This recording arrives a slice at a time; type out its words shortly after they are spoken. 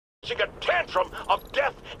A tantrum of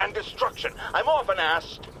death and destruction. I'm often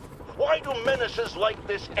asked, why do menaces like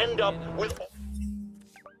this end up with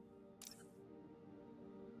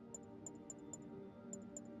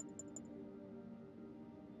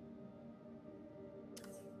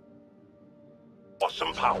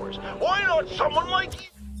awesome powers? Why not someone like you?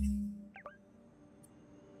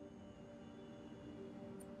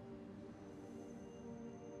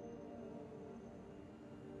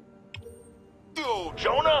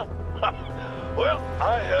 Jonah? Well,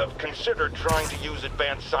 I have considered trying to use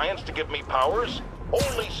advanced science to give me powers,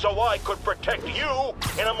 only so I could protect you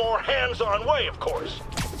in a more hands-on way, of course.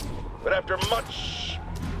 But after much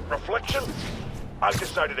reflection, I've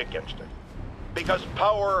decided against it. Because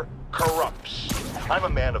power corrupts. I'm a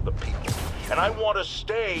man of the people, and I want to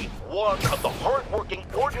stay one of the hard-working,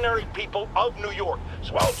 ordinary people of New York,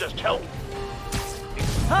 so I'll just help.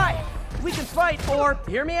 Hi! We can fight, or,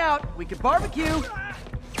 hear me out, we can barbecue!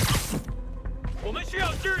 我们需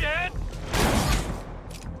要支援，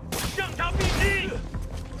上场必击！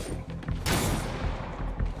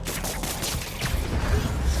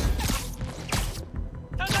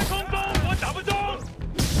他在空中，我打不中。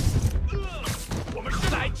我们是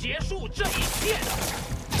来结束这一切的。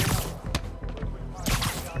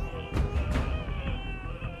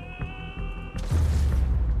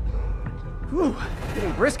Whew,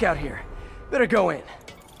 getting brisk out here. Better go in.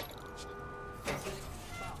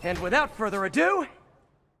 And without further ado...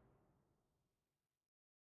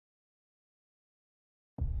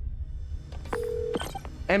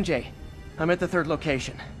 MJ, I'm at the third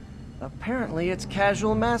location. Apparently it's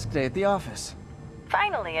casual mask day at the office.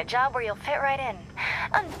 Finally, a job where you'll fit right in.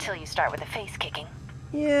 Until you start with the face kicking.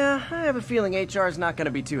 Yeah, I have a feeling HR's not gonna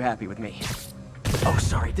be too happy with me. Oh,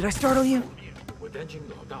 sorry, did I startle you? 我担心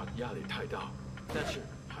老大压力太大，但是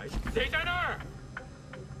还是谁在那儿？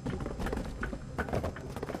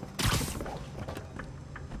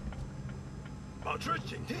 保持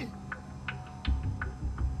警惕。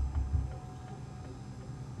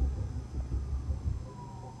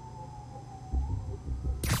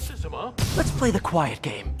是什么 Let's play the quiet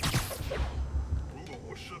game. 如果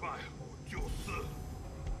我失败，我就死。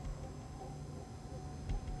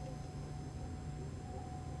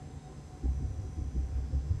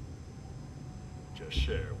这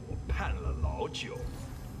事我盼了老久。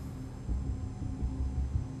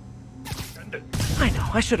等等。I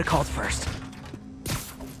know, I should have called first.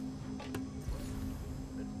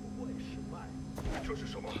 不会失败。这是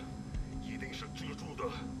什么？一定是蜘蛛的。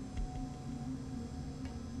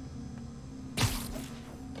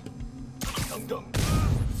等等，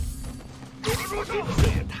有人入手，这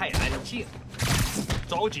也太安静，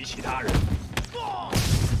召集其他人。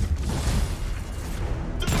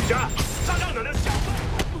家，炸药能量小。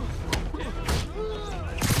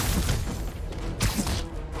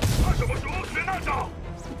他什么时候学那招？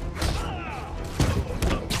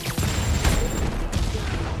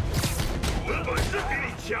 我本事比你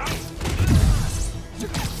强，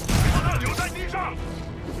把他留在地上。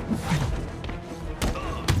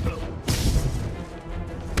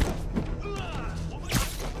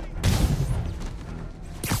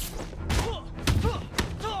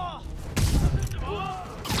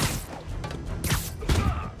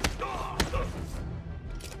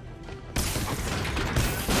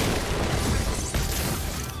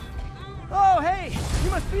Oh, hey!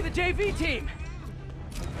 You must be the JV team!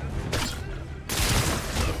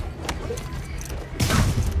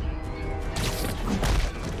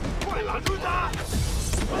 打住他！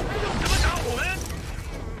用什么打我们？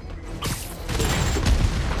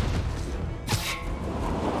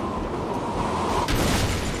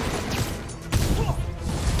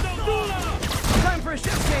守住了 Time for a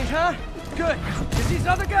shift change, huh? Good, because these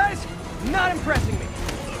other guys, not impressing me.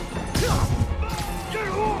 进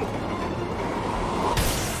入！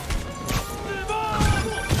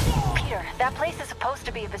 Peter, that place is supposed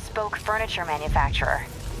to be a bespoke furniture manufacturer.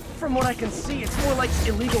 From what I can see, it's more like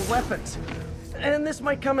illegal weapons. And this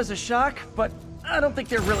might come as a shock, but I don't think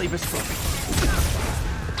they're really bespoke.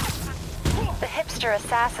 The hipster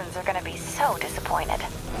assassins are gonna be so disappointed.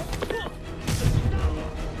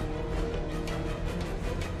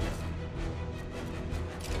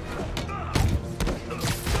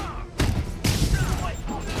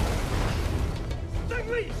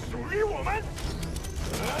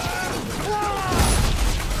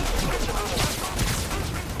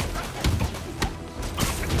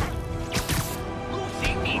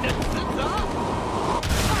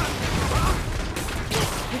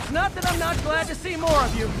 It's not that I'm not glad to see more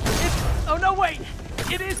of you. It's... Oh, no, wait!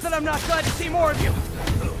 It is that I'm not glad to see more of you.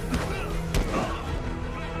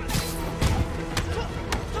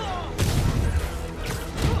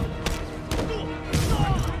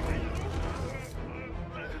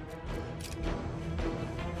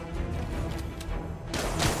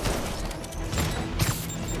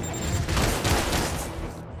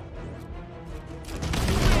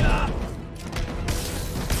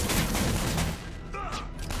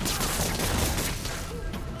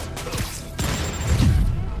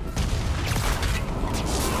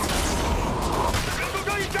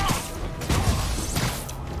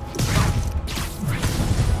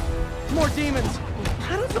 more demons.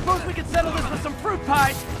 I don't suppose we could settle this with some fruit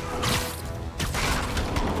pie.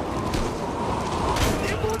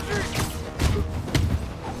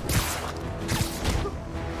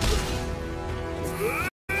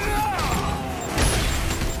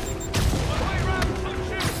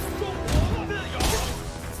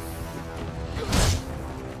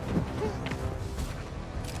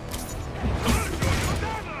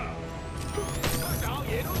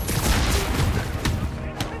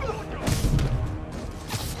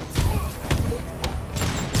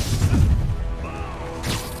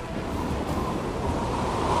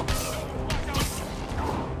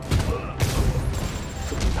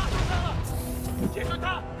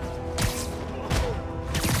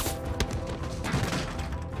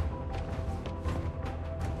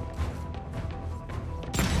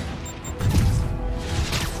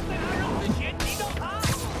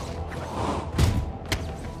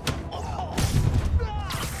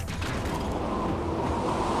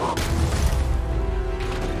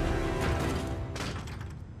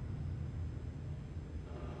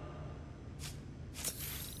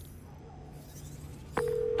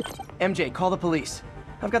 MJ, call the police.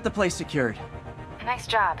 I've got the place secured. Nice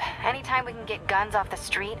job. Anytime we can get guns off the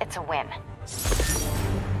street, it's a win.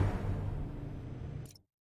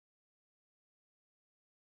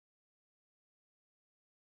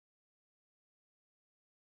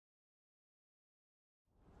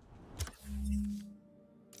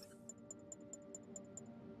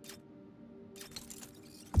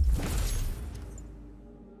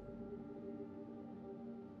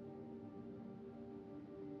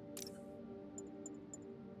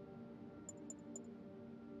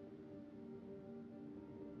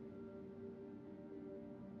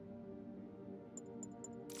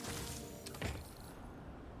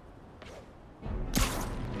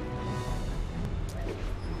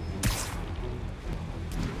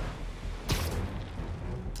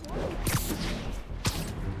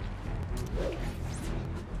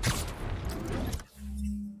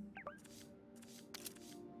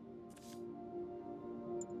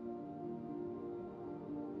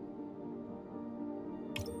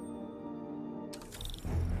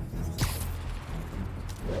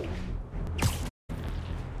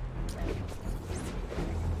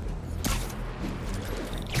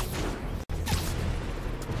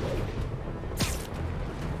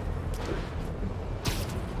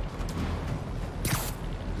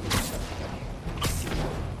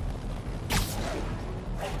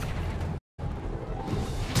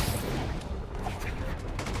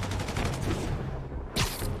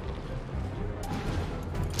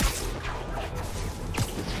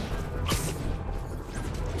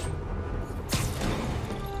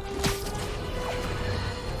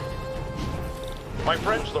 My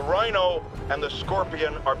friends, the Rhino and the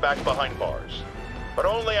Scorpion are back behind bars. But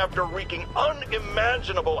only after wreaking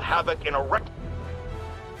unimaginable havoc in a wreck.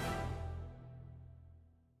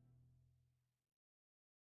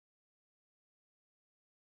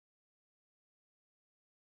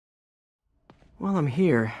 While I'm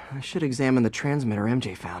here, I should examine the transmitter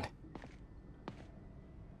MJ found.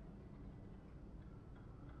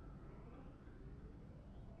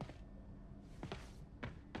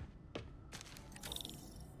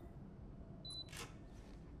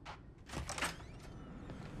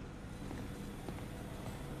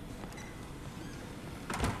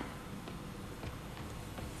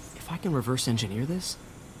 If I can reverse engineer this,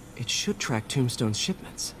 it should track Tombstone's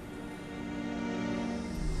shipments.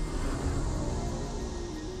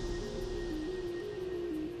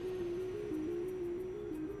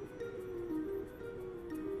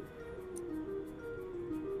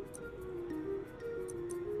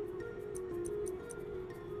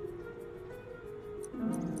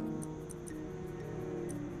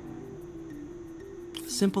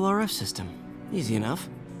 Simple RF system. Easy enough.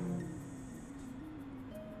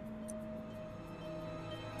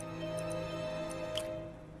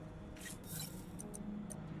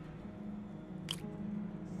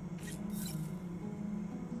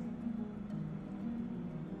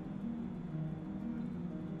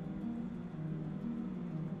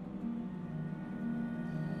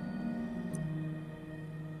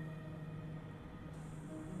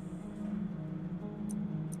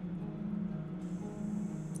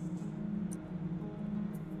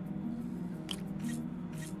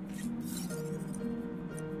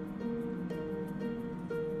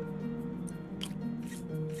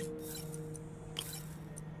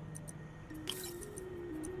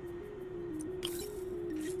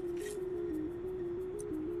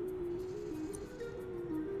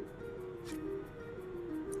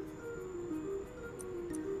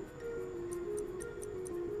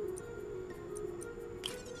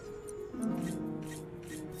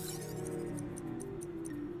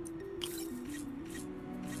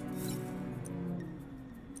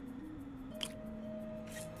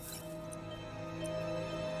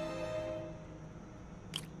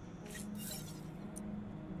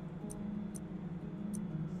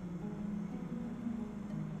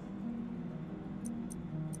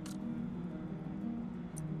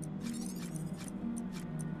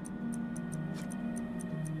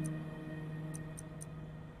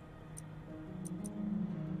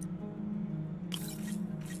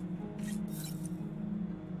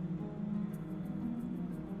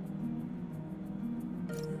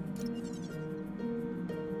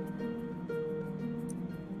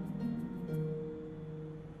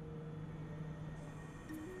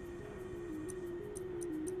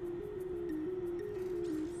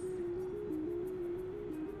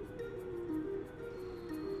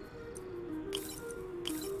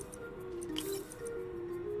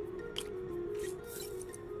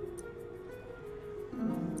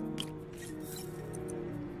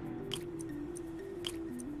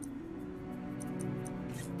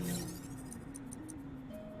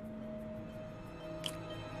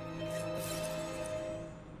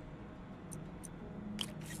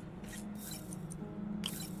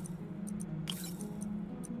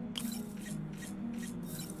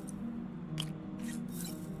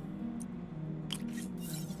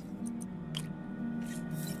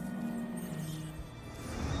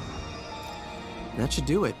 that should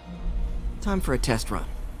do it. Time for a test run.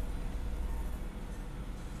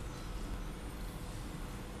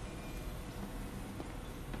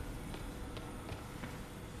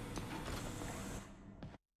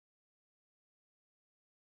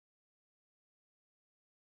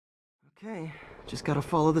 Okay, just gotta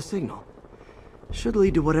follow the signal. Should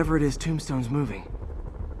lead to whatever it is Tombstone's moving.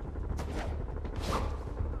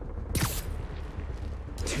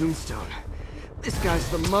 Tombstone. This guy's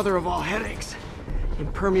the mother of all headaches.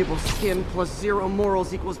 Impermeable skin plus 0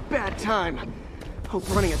 morals equals bad time. Hope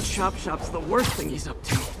running a chop shop's the worst thing he's up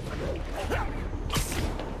to.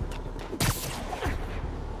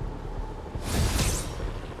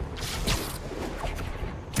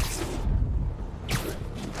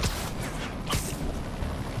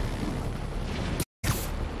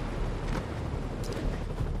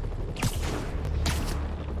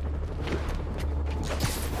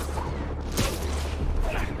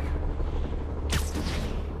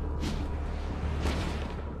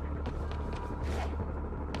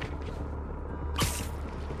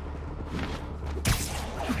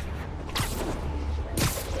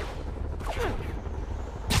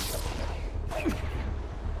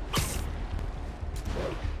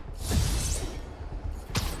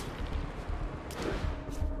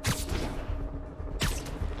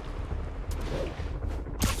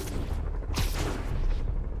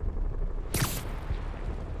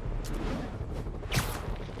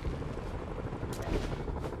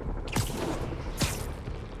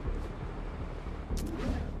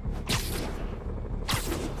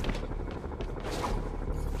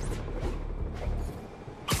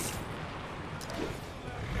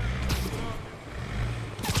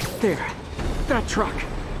 There. That truck.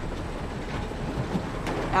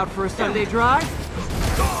 Out for a Sunday drive?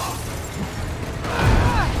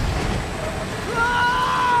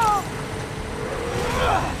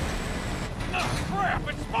 Crap!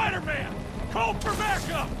 It's Spider-Man! Call for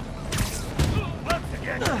backup! Let's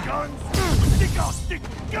get guns! Stick out! Stick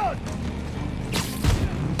with guns!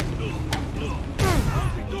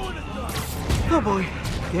 How's he doing this time? Oh boy.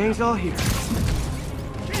 Gang's all here.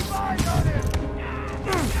 Keep eyes on him!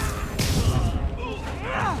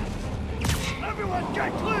 Everyone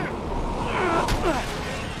get clear!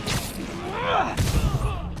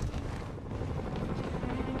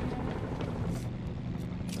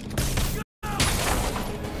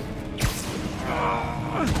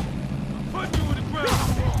 Put you in the ground!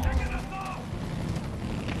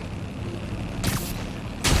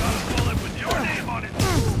 Got a bullet with your name on it!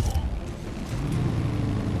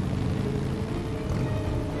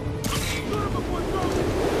 Shoot him before he goes!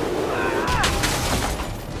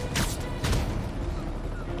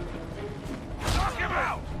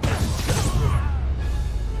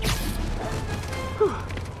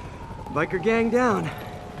 Biker gang down.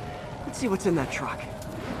 Let's see what's in that truck.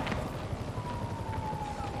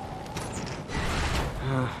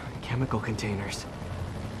 Chemical containers.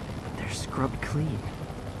 But they're scrubbed clean.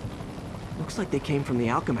 Looks like they came from the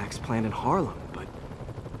Alchemax plant in Harlem, but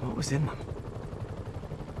what was in them?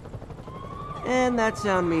 And that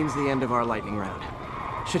sound means the end of our lightning round.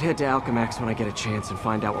 Should head to Alchemax when I get a chance and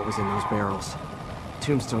find out what was in those barrels.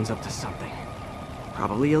 Tombstone's up to something.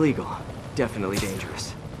 Probably illegal. Definitely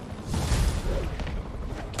dangerous.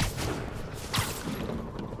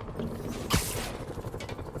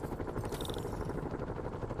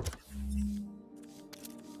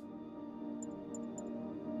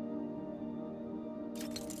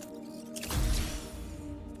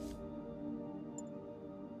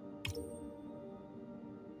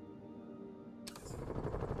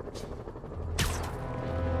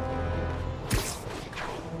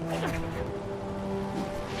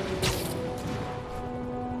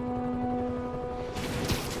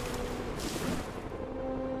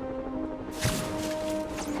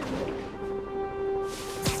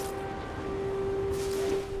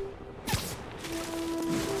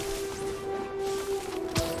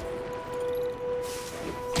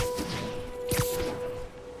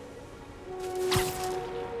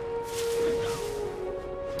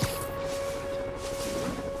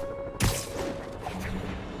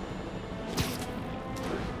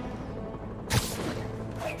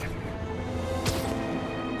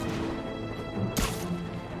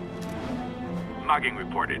 Mugging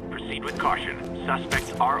reported. Proceed with caution.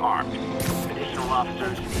 Suspects are armed. Additional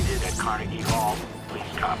officers needed at Carnegie Hall. Please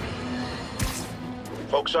copy.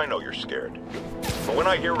 Folks, I know you're scared. But when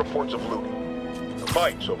I hear reports of looting,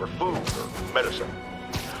 fights over food or medicine,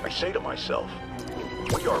 I say to myself,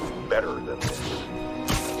 we are better than this.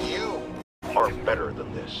 You are better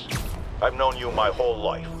than this. I've known you my whole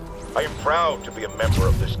life. I am proud to be a member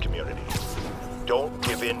of this community. Don't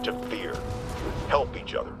give in to fear. Help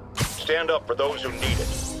each other. Stand up for those who need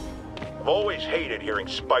it. I've always hated hearing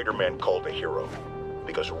Spider-Man called a hero.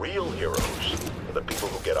 Because real heroes are the people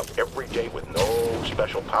who get up every day with no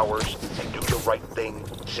special powers and do the right thing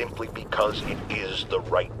simply because it is the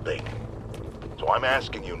right thing. So I'm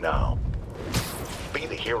asking you now, be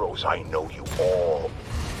the heroes I know you all.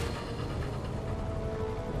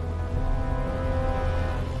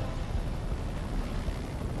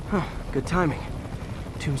 Huh, good timing.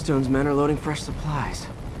 Tombstone's men are loading fresh supplies.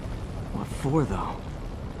 What for, though?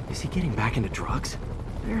 Is he getting back into drugs?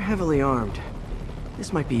 They're heavily armed.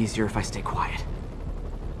 This might be easier if I stay quiet.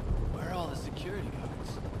 Where are all the security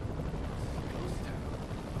guards? Ghost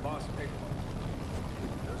town. Boss picked one.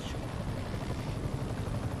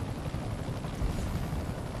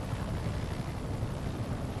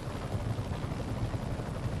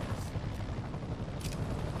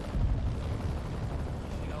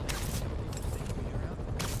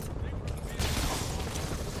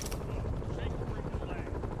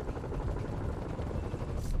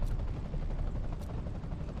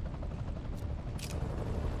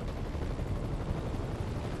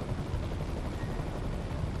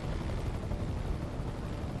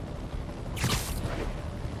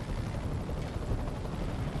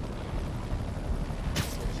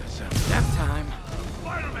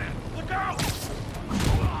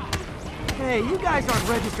 Hey, you guys aren't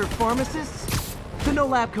registered pharmacists. The no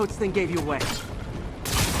lab coats thing gave you away.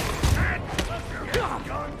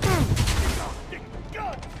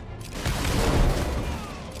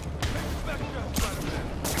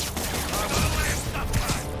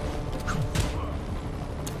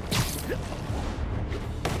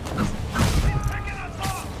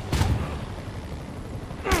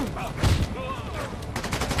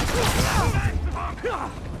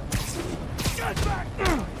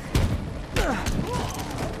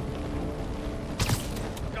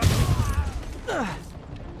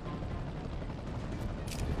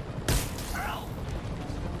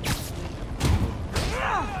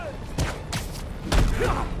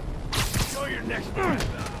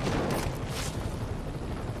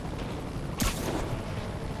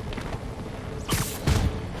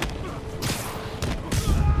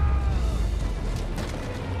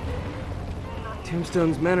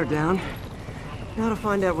 Tombstone's men are down. Now to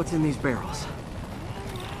find out what's in these barrels.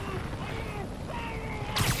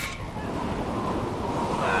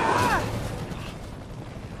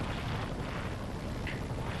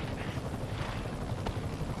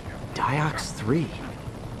 Diox 3.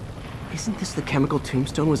 Isn't this the chemical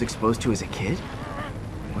Tombstone was exposed to as a kid?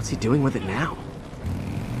 What's he doing with it now?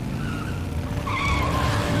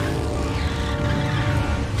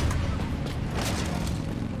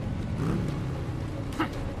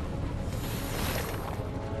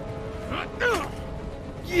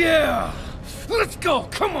 Yeah! Let's go,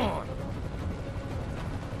 come on!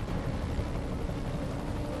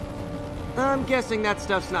 I'm guessing that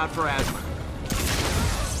stuff's not for asthma.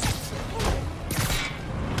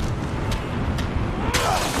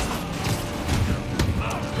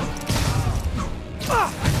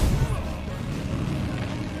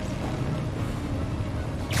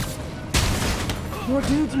 More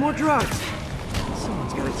dudes, more drugs.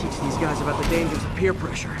 Someone's gotta teach these guys about the dangers of peer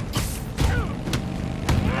pressure.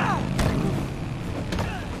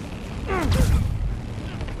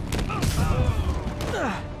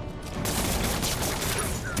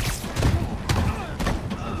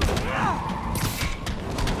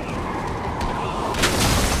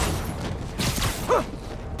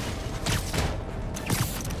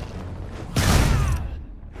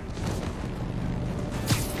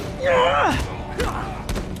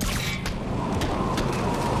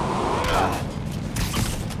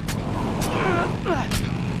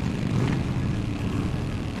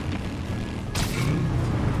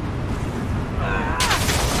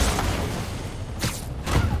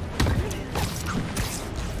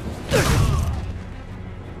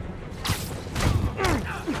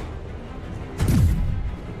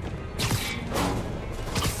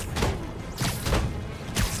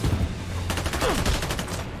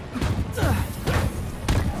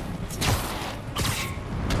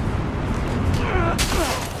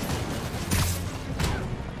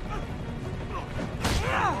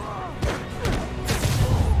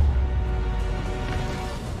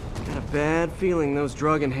 Bad feeling those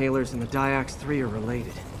drug inhalers and the Diox 3 are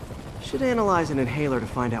related. Should analyze an inhaler to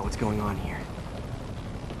find out what's going on here.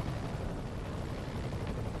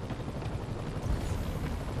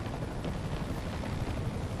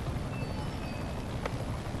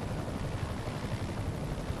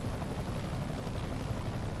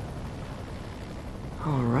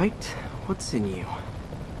 All right, what's in you?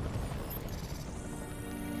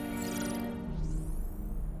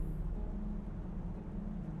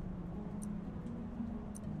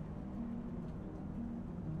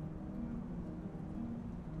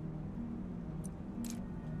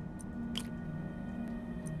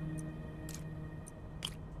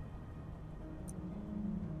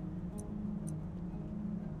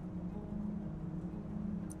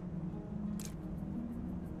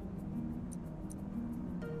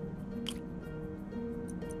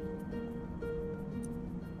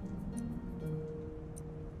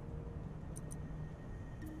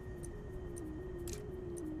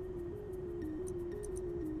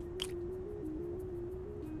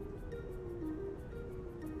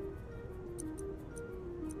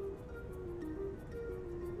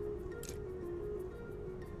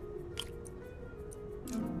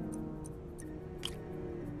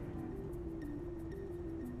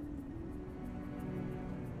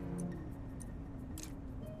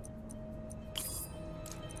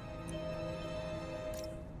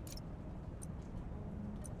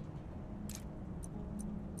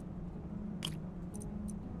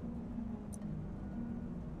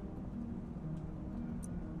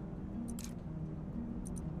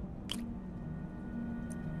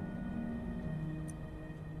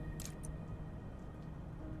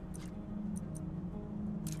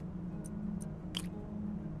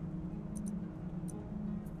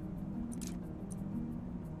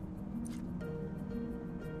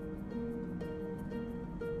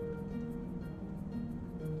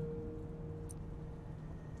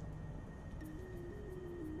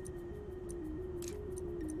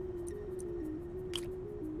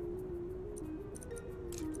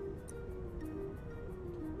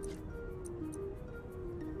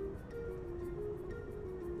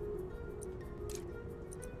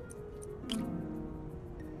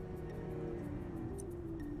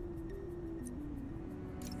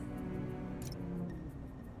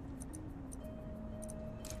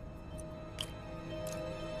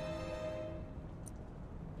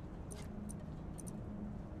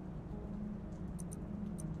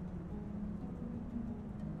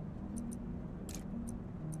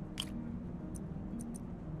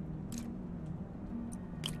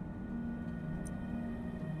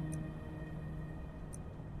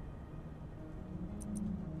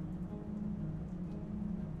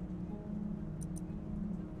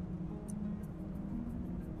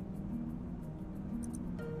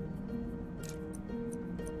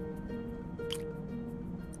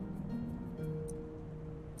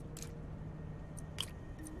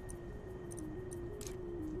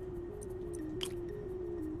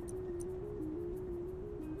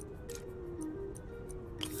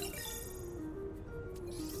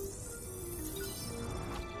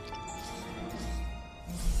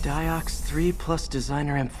 Diox 3 plus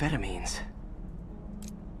designer amphetamines.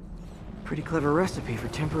 Pretty clever recipe for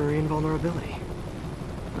temporary invulnerability.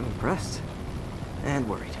 I'm impressed. And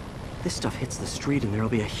worried. This stuff hits the street and there'll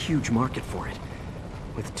be a huge market for it.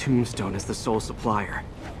 With Tombstone as the sole supplier.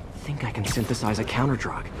 Think I can synthesize a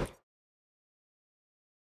counter-drug.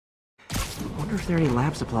 Wonder if there are any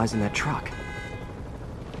lab supplies in that truck.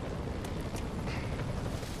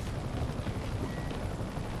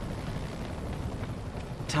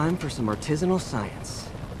 Time for some artisanal science.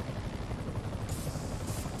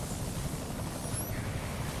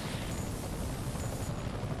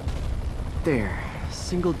 There.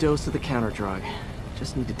 Single dose of the counter-drug.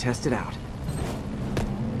 Just need to test it out.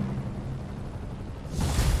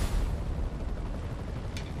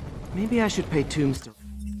 Maybe I should pay Tombstone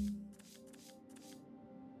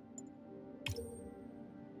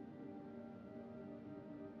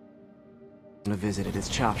a visit at his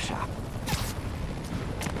chop shop.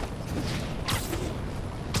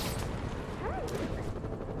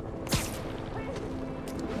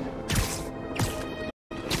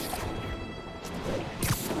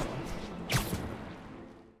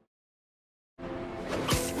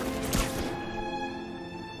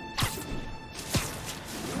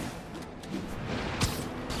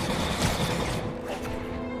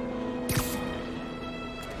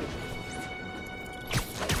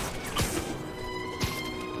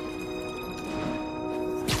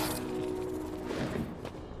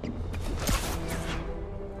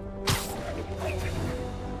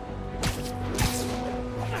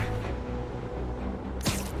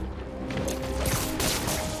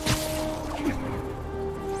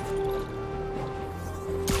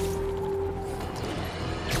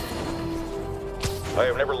 I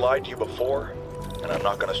have never lied to you before, and I'm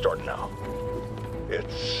not gonna start now.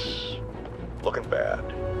 It's looking bad.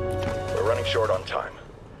 We're running short on time.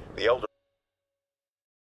 The Elder...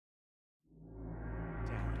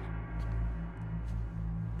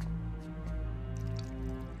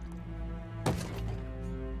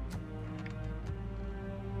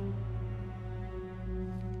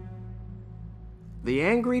 The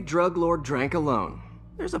angry drug lord drank alone.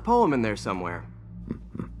 There's a poem in there somewhere.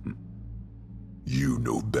 You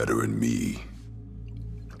know better than me.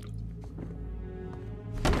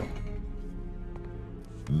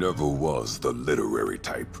 Never was the literary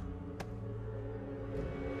type.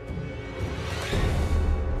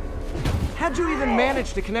 How'd you even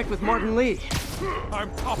manage to connect with Martin Lee?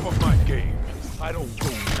 I'm top of my game. I don't go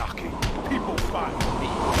knocking. People find me.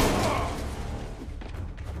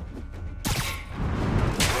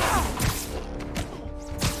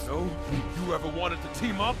 So, you ever wanted to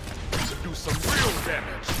team up? To do some real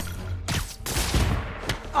damage.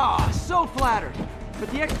 Ah, so flattered. But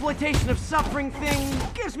the exploitation of suffering thing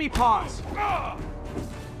gives me pause.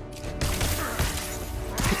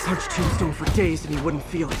 Could search Tombstone for days and he wouldn't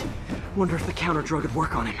feel it. Wonder if the counter drug would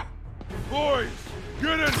work on him. Boys,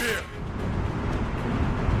 get in here!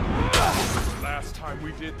 Last time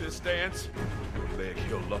we did this dance, your leg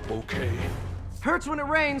healed up okay. Hurts when it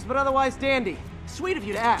rains, but otherwise dandy. Sweet of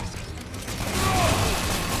you to ask.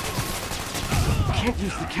 Can't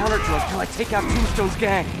use the counter drug till I take out Tombstone's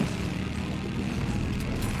gang.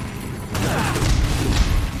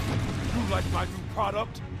 You like my new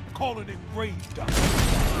product? Calling it grave dust.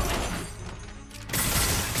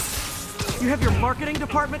 You have your marketing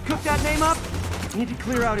department cook that name up? I need to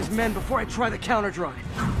clear out his men before I try the counter drug.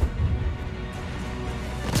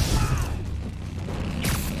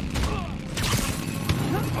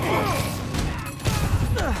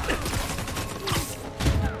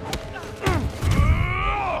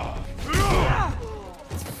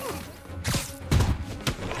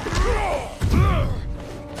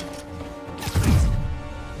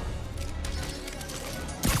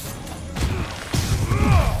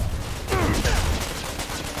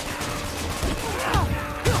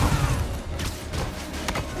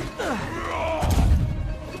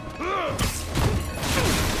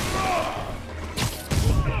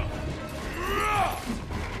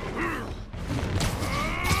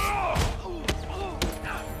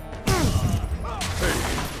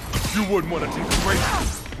 You wouldn't want to take a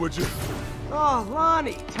break, would you? Oh,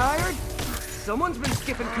 Lonnie, tired? Someone's been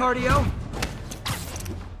skipping cardio.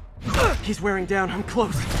 He's wearing down. I'm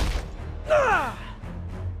close.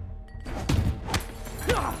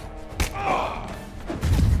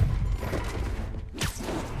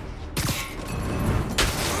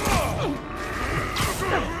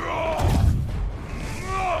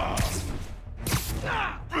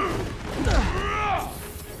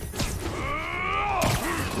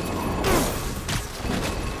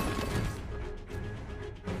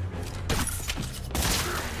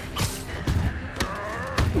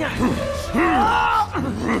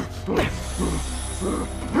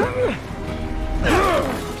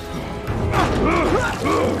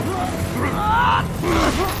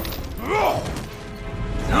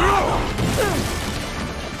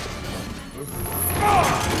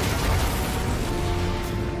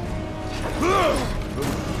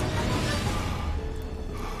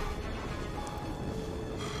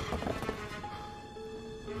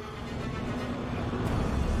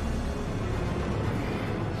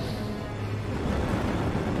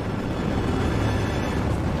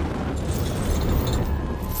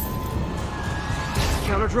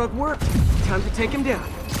 Counter-drug worked. Time to take him down.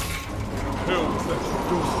 Hell was that you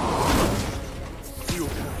doing? Feel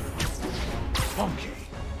kind of funky.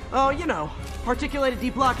 Oh, you know, particulated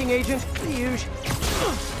deblocking agent, the usual.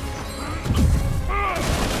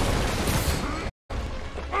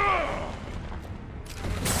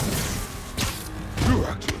 You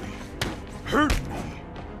actually hurt me.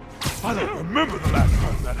 I don't remember the last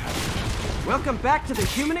time that happened. Welcome back to the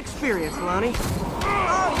human experience, Lonnie.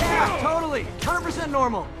 Oh yeah, totally. 100%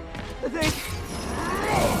 normal. I think.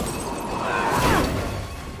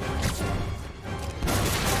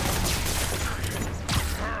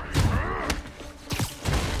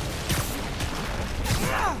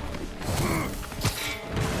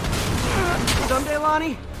 Someday,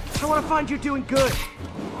 Lonnie, I want to find you doing good.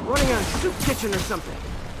 Running a soup kitchen or something.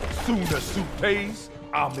 Soon as soup pays,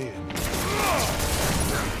 I'm in.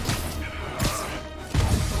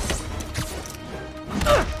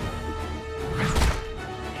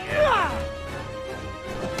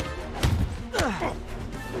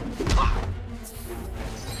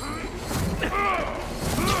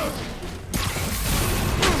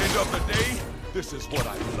 End of the day, this is what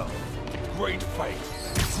I love. Great fight,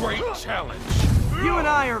 great challenge. You and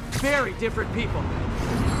I are very different people.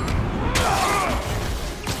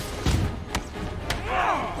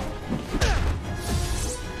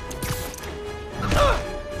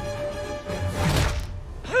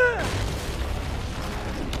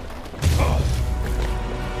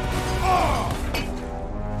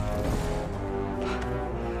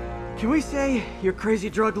 Can we say your crazy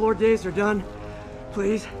drug lord days are done?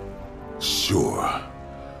 Please? Sure.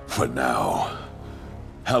 For now.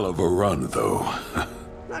 Hell of a run, though.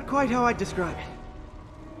 Not quite how I'd describe it.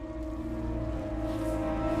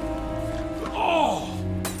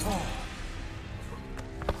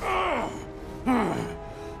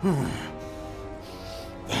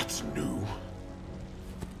 That's new.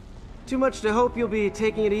 Too much to hope you'll be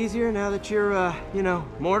taking it easier now that you're, you know,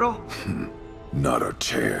 mortal? Not a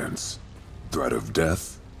chance. Threat of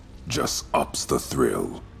death just ups the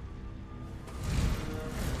thrill.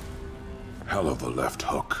 Hell of a left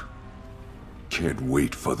hook. Can't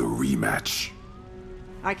wait for the rematch.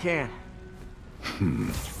 I can.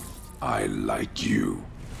 I like you.